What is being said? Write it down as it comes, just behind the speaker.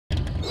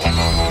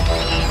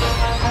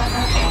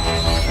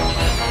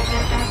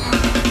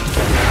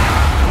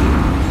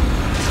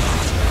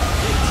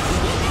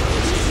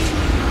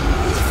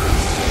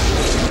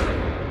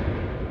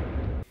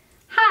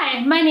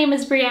name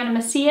is Briana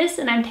Macias,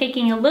 and I'm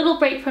taking a little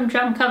break from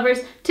drum covers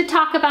to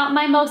talk about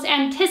my most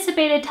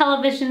anticipated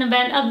television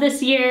event of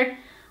this year,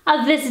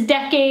 of this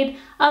decade,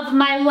 of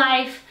my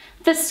life,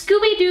 the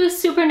Scooby-Doo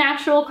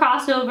Supernatural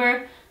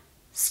crossover,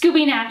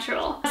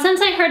 ScoobyNatural.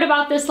 Since I heard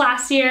about this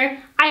last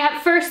year, I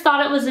at first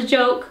thought it was a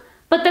joke,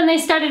 but then they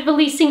started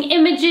releasing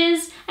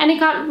images and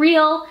it got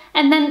real,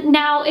 and then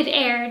now it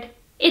aired.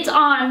 It's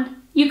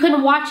on. You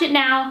can watch it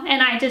now,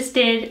 and I just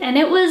did, and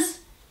it was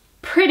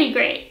pretty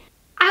great.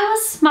 I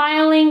was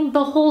smiling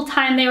the whole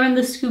time they were in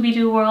the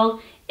Scooby-Doo world.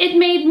 It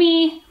made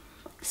me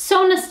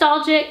so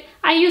nostalgic.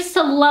 I used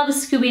to love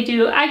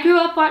Scooby-Doo. I grew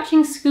up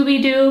watching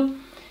Scooby-Doo.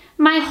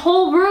 My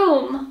whole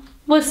room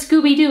was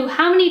Scooby-Doo.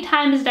 How many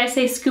times did I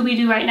say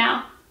Scooby-Doo right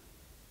now?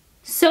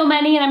 So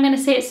many, and I'm gonna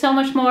say it so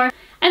much more.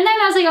 And then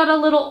as I got a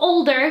little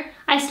older,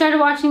 I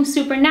started watching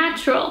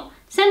Supernatural.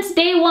 Since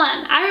day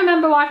one, I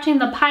remember watching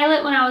the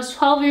pilot when I was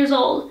 12 years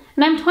old,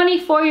 and I'm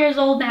 24 years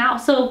old now,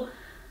 so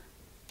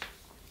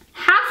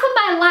half of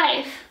my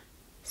life,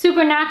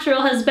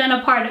 Supernatural has been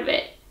a part of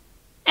it.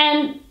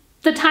 And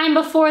the time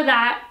before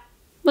that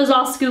was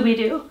all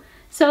Scooby-Doo.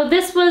 So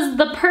this was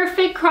the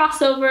perfect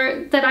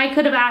crossover that I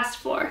could have asked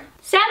for.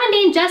 Sam and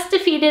Dean just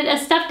defeated a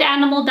stuffed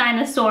animal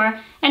dinosaur,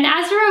 and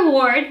as a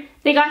reward,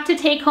 they got to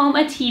take home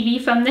a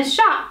TV from this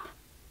shop.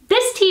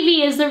 This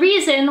TV is the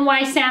reason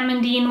why Sam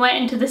and Dean went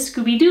into the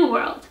Scooby-Doo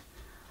world.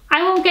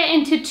 I won't get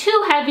into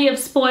too heavy of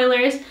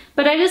spoilers,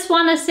 but I just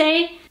want to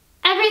say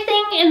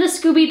everything in the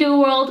Scooby-Doo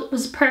world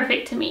was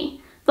perfect to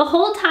me. The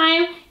whole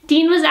time,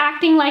 Dean was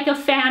acting like a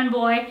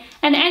fanboy,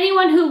 and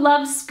anyone who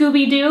loves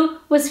Scooby-Doo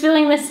was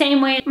feeling the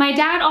same way. My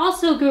dad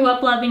also grew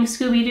up loving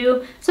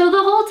Scooby-Doo, so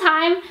the whole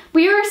time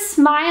we were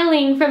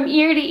smiling from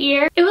ear to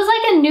ear. It was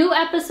like a new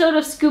episode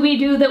of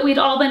Scooby-Doo that we'd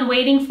all been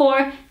waiting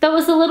for that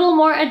was a little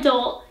more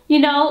adult. You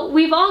know,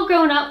 we've all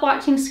grown up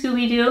watching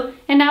Scooby-Doo,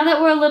 and now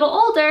that we're a little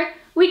older,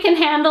 we can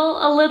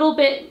handle a little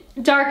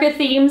bit darker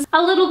themes,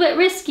 a little bit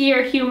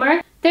riskier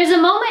humor. There's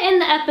a moment in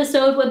the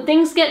episode when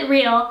things get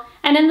real,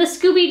 and in the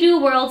Scooby-Doo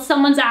world,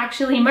 someone's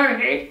actually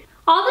murdered.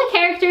 All the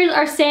characters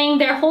are saying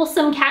their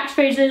wholesome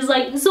catchphrases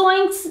like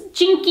zoinks,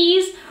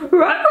 jinkies,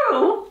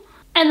 ruh-roh.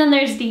 And then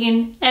there's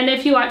Dean, and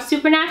if you watch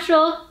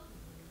Supernatural,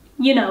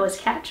 you know his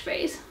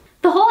catchphrase.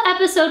 The whole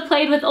episode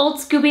played with old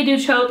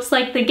Scooby-Doo tropes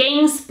like the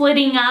gang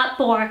splitting up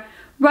or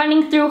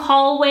running through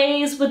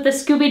hallways with the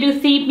Scooby-Doo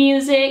theme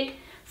music,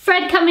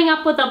 Fred coming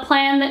up with a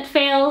plan that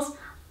fails.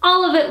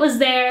 All of it was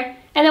there,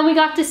 and then we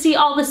got to see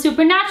all the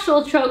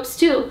Supernatural tropes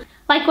too.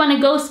 Like when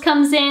a ghost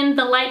comes in,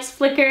 the lights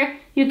flicker,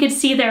 you could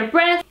see their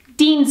breath.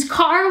 Dean's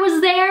car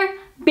was there,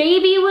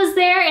 Baby was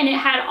there, and it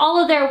had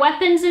all of their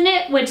weapons in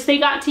it, which they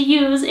got to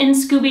use in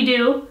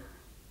Scooby-Doo.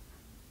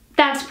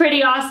 That's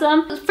pretty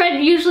awesome.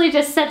 Fred usually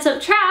just sets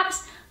up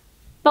traps,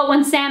 but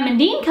when Sam and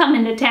Dean come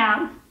into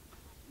town,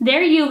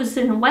 they're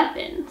using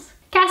weapons.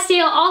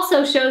 Castiel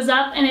also shows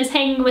up and is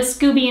hanging with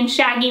Scooby and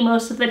Shaggy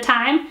most of the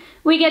time.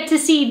 We get to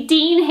see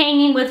Dean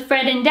hanging with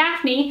Fred and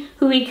Daphne,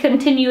 who he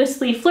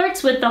continuously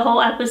flirts with the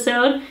whole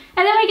episode. And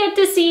then we get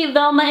to see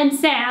Velma and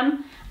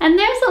Sam. And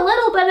there's a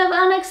little bit of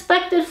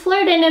unexpected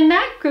flirting in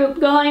that group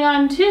going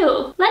on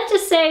too. Let's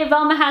just say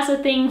Velma has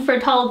a thing for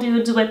tall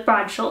dudes with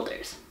broad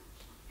shoulders.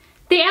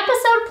 The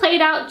episode played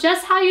out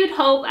just how you'd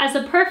hope, as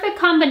a perfect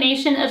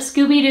combination of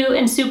Scooby-Doo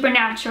and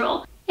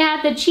Supernatural. It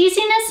had the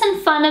cheesiness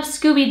and fun of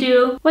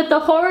Scooby-Doo with the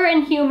horror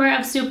and humor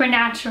of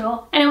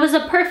Supernatural, and it was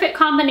a perfect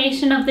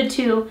combination of the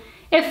two.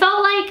 It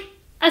felt like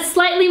a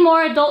slightly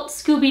more adult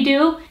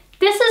Scooby-Doo.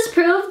 This has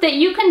proved that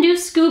you can do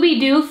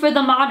Scooby-Doo for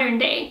the modern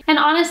day, and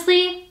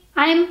honestly,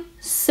 I'm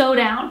so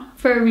down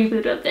for a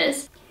reboot of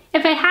this.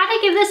 If I had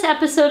to give this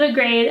episode a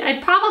grade,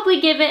 I'd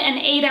probably give it an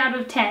 8 out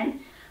of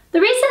 10. The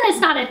reason it's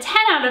not a 10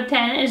 out of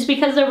 10 is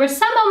because there were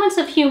some moments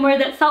of humor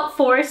that felt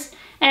forced,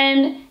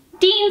 and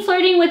Dean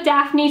flirting with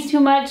Daphne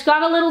too much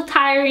got a little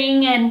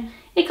tiring, and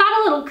it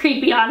got a little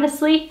creepy,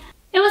 honestly.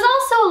 It was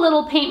also a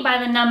little paint by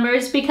the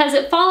numbers because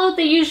it followed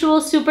the usual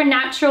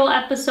Supernatural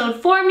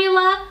episode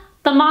formula,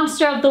 the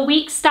Monster of the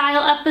Week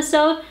style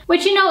episode,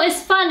 which you know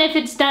is fun if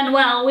it's done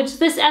well, which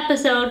this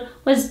episode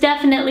was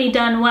definitely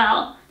done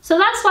well. So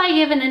that's why I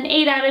give it an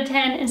 8 out of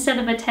 10 instead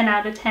of a 10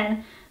 out of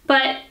 10.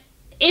 But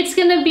it's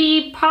gonna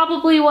be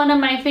probably one of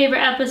my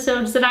favorite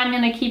episodes that I'm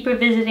gonna keep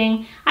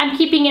revisiting. I'm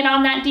keeping it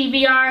on that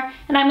DVR,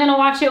 and I'm gonna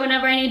watch it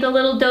whenever I need a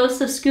little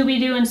dose of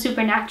Scooby-Doo and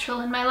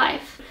Supernatural in my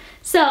life.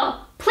 So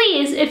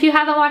please, if you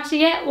haven't watched it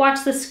yet,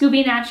 watch the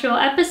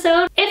ScoobyNatural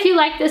episode. If you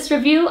like this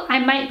review, I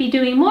might be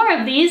doing more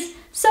of these,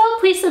 so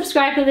please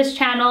subscribe to this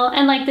channel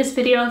and like this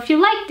video if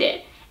you liked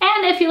it.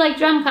 And if you like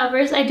drum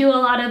covers, I do a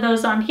lot of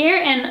those on here,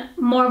 and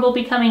more will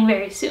be coming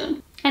very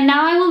soon. And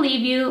now I will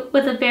leave you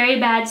with a very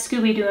bad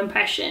Scooby-Doo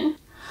impression.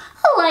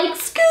 Like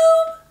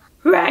Scoob!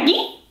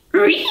 Raggy!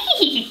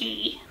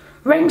 Ree!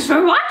 Thanks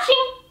for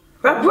watching!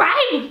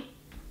 Right!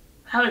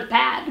 That was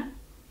bad.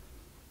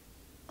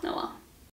 Oh well.